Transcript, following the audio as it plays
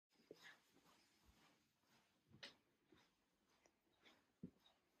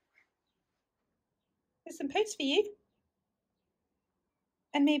There's some posts for you.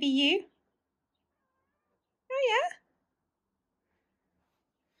 And maybe you. Oh yeah.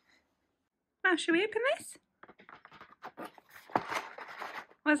 Now, should we open this?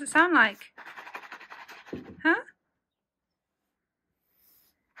 What does it sound like? Huh?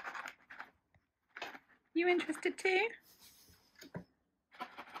 You interested too?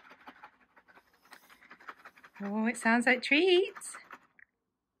 Oh, it sounds like treats,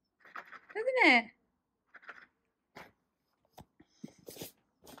 doesn't it?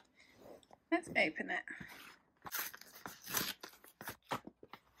 Let's open it.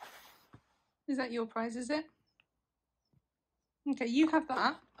 Is that your prize, is it? Okay, you have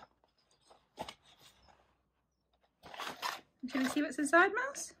that. Can you see what's inside,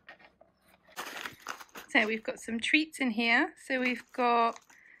 Mouse? So we've got some treats in here. So we've got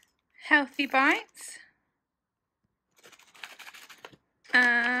healthy bites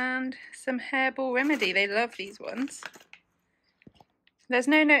and some hairball remedy. They love these ones. There's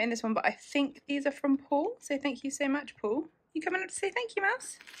no note in this one, but I think these are from Paul. So thank you so much, Paul. You coming up to say thank you,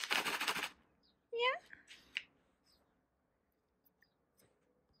 Mouse? Yeah.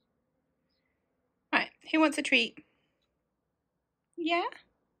 Right, who wants a treat? Yeah?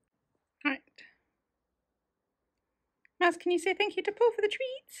 Right. Mouse, can you say thank you to Paul for the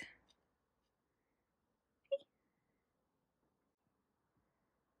treats?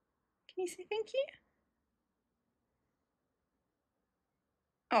 Can you say thank you?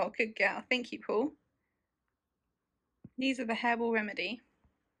 Oh, good girl. Thank you, Paul. These are the hairball remedy.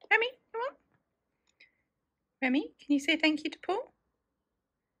 Remy, come on. Remy, can you say thank you to Paul?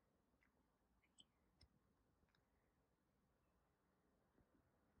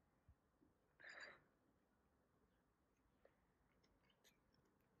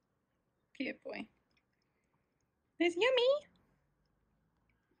 Good boy. There's Yummy.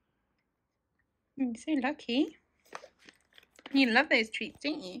 You're so lucky. You love those treats,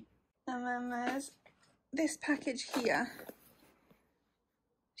 don't you? And then there's this package here.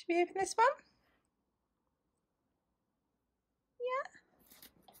 Should we open this one?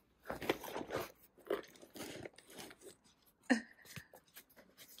 Yeah.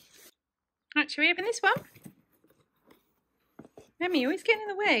 Right, should we open this one? Remy, you're always getting in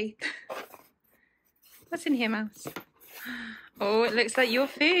the way. What's in here, Mouse? Oh, it looks like your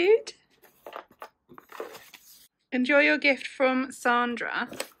food. Enjoy your gift from Sandra.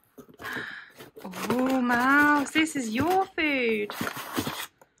 Oh, Mouse, this is your food.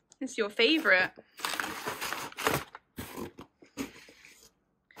 This is your favourite.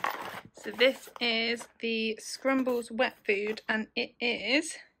 So this is the Scrumbles wet food, and it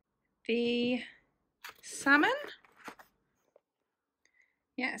is the salmon.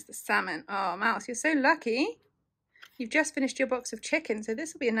 Yeah, it's the salmon. Oh, Mouse, you're so lucky. You've just finished your box of chicken, so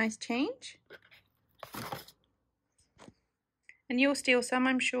this will be a nice change. And you'll steal some,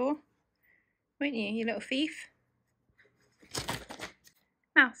 I'm sure. Won't you, you little thief?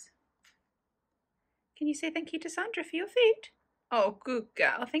 Mouse, can you say thank you to Sandra for your food? Oh, good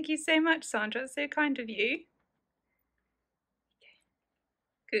girl. Thank you so much, Sandra. It's so kind of you.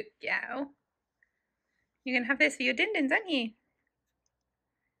 Good girl. You're going to have this for your din-dins, aren't you?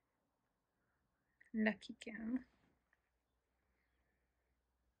 Lucky girl.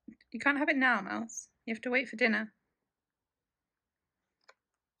 You can't have it now, Mouse. You have to wait for dinner.